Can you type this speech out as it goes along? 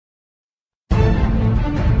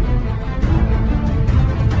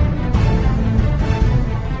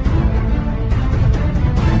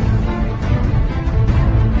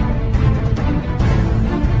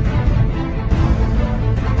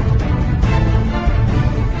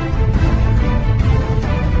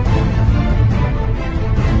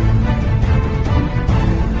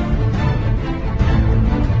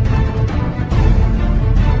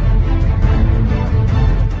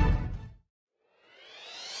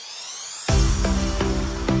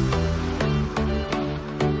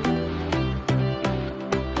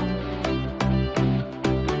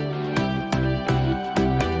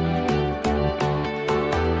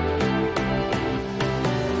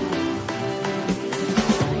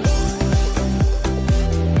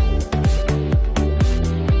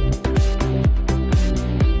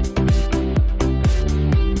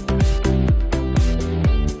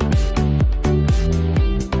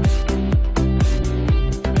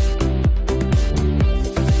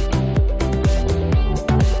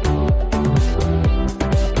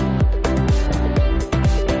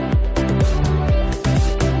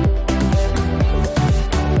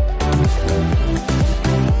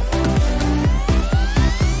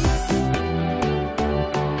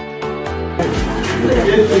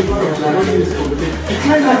is complete.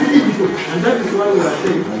 And that is why we are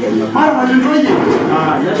saying,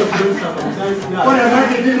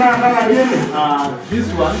 this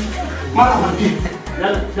one,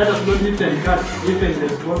 that does not even cut, even the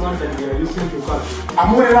small one that we are using to cut.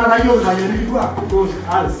 Because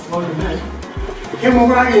as all men,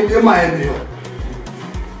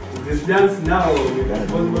 this dance now is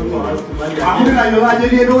possible for us to buy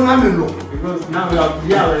because now we have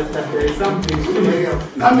realized that there is something soon. There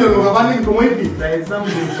is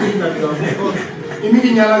something soon that we have got. And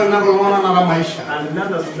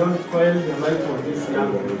let us don't spoil the life of these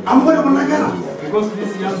young people. Because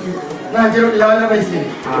these young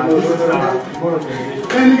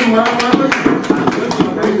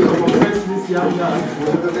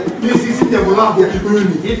people are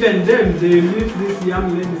even them, they leave these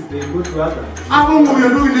young ladies, they go to others.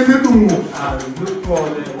 Look for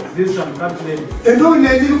this and that lady.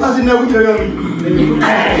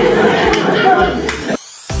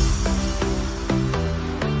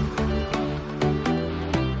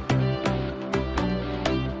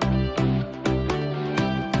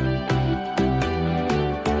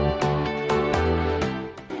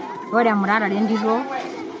 Ore murara rendito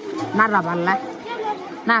naraballa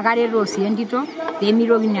na karero siendito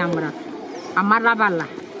temirokini amura amaraballa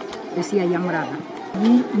esiai amurara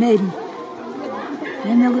ni Mary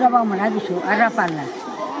nemegura ba murabisho arapalla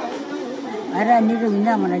ara niro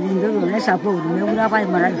ina mara ndoro ne support megura ba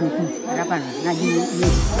murabisho arapalla na di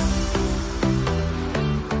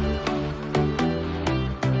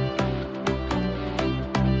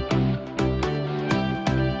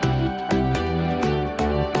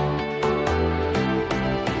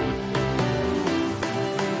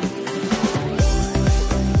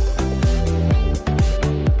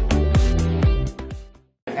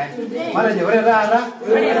Mana je boleh rara?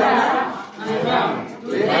 Boleh rara.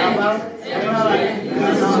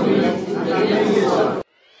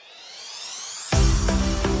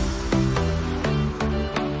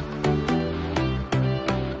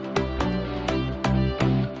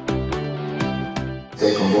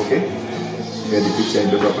 Saya Komboke, we are the teacher in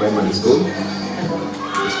Doga Primary School.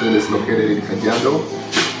 The school is located in Kajiado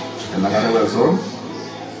and Lagarewa zone.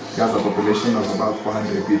 It has a population of about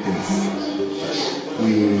 400 pupils.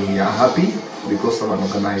 We are happy because of an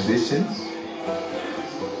organization,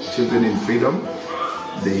 Children in Freedom.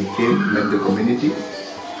 They came, met the community,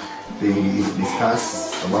 they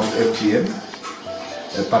discussed about FGM.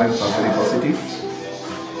 The parents are very positive.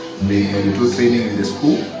 They had to do training in the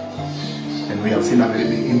school, and we have seen a very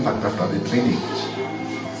big impact after the training.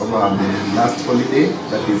 Over the last holiday,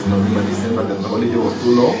 that is November, December, the holiday was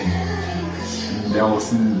too long. There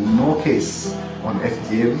was no case on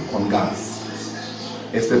FGM on girls.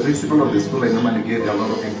 As the principal of the school, I normally get a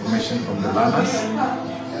lot of information from the learners.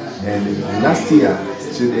 And last year,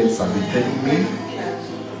 students have been telling me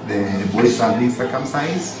the boys are being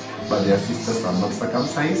circumcised, but their sisters are not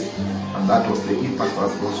circumcised. And that was the impact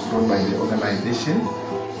that was thrown by the organization,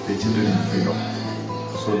 the Children in Freedom.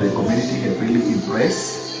 So the community have really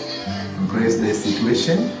embraced the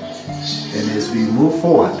situation. And as we move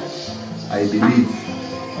forward, I believe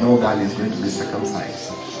no girl is going to be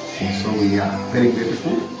circumcised. So we are very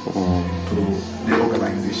grateful to the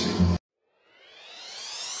organization.